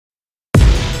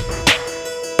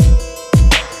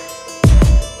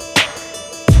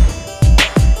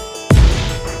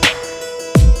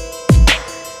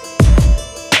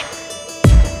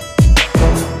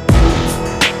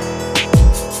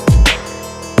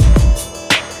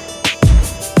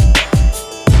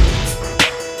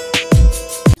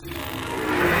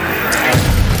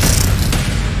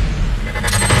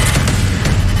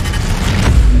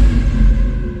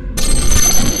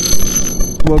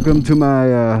welcome to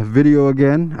my video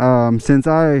again. Since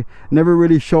I never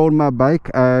really showed my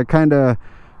bike, I kind of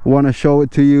want to show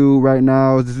it to you right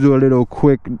now. Just do a little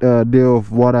quick deal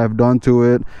of what I've done to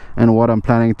it and what I'm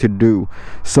planning to do.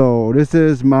 So this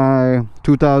is my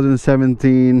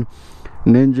 2017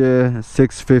 Ninja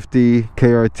 650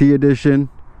 KRT edition.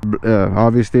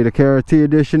 Obviously the KRT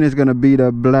edition is going to be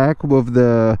the black with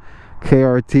the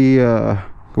KRT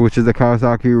which is the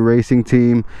Kawasaki racing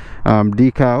team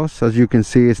decals. As you can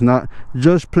see, it's not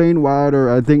just plain white, or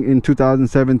I think in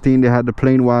 2017 they had the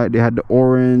plain white, they had the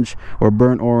orange or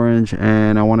burnt orange,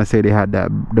 and I want to say they had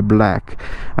the black.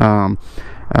 And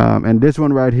this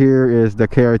one right here is the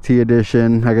KRT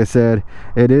edition. Like I said,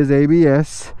 it is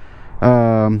ABS.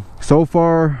 So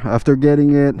far, after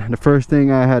getting it, the first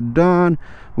thing I had done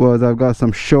was I've got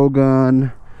some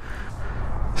Shogun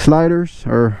sliders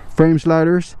or frame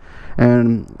sliders,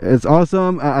 and it's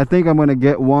awesome. I think I'm gonna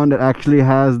get one that actually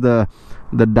has the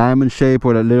diamond shape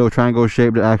or the little triangle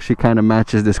shape that actually kind of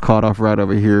matches this cutoff right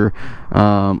over here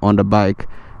on the bike,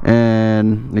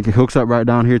 and it hooks up right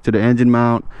down here to the engine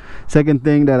mount. Second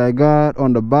thing that I got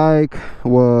on the bike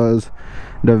was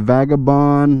the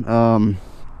Vagabond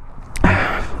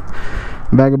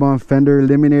fender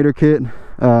eliminator kit.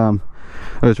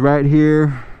 It's right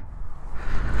here.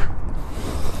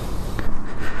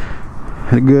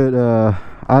 Good.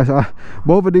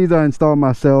 Both of these I installed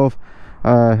myself.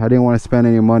 I didn't want to spend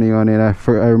any money on it. I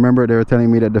remember they were telling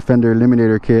me that the fender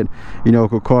eliminator kit, you know,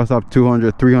 could cost up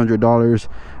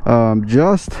 $200-300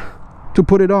 just to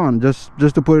put it on. Just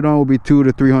to put it on would be $200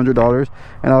 to $300,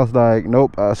 and I was like,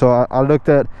 nope. So I looked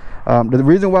at the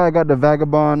reason why I got the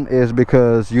Vagabond is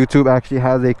because YouTube actually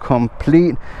has a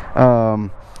complete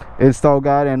install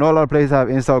guide. I know a lot of places have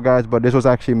install guides, but this was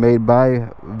actually made by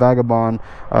Vagabond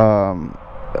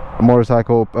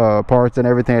motorcycle parts and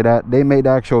everything like that. They made the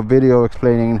actual video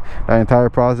explaining the entire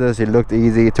process. It looked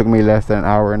easy. It took me less than an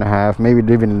hour and a half, maybe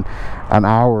even an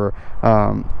hour,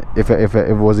 if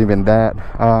it was even that.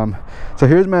 So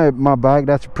here's my bike.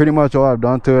 That's pretty much all I've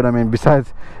done to it. I mean,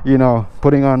 besides, you know,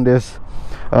 putting on this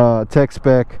tech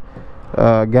spec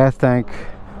gas tank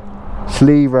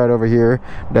sleeve right over here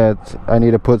that I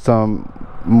need to put some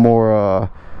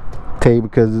more tape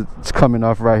because it's coming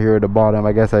off right here at the bottom.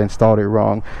 I guess I installed it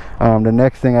wrong. The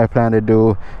next thing I plan to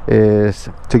do is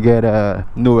to get a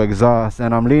new exhaust,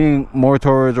 and I'm leaning more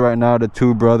towards right now the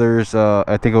Two Brothers.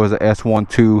 I think it was a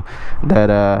S12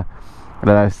 that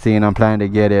I've seen. I'm planning to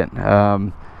get it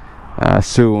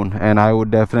soon, and I would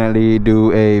definitely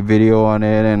do a video on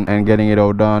it and getting it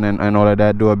all done and all of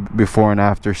that, do a before and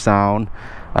after sound.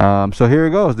 So here it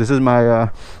goes. This is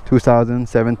my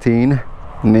 2017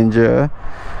 Ninja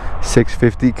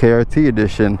 650 KRT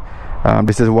edition.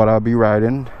 This is what I'll be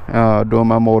riding doing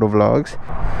my moto vlogs.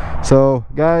 So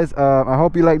guys, I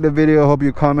hope you like the video. Hope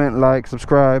you comment, like,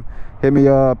 subscribe, hit me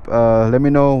up. Let me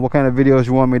know what kind of videos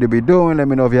you want me to be doing. Let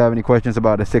me know if you have any questions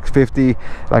about the 650.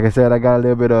 Like I said, I got a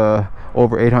little bit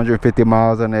over 850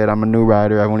 miles on it. I'm a new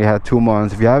rider. I've only had 2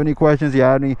 months. If you have any questions, you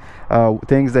have any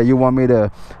things that you want me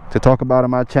to talk about on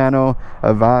my channel,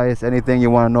 advice, anything you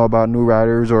want to know about new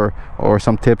riders, or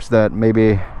some tips that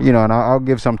maybe, you know, and I'll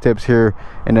give some tips here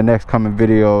in the next coming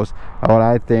videos. What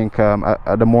I think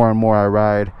the more and more I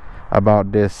ride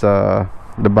about this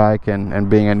the bike and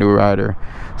being a new rider.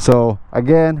 So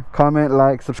again, comment,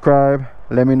 like, subscribe.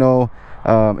 Let me know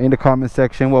in the comment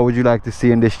section what would you like to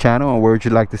see in this channel and where would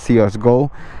you like to see us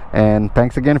go, and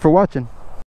thanks again for watching.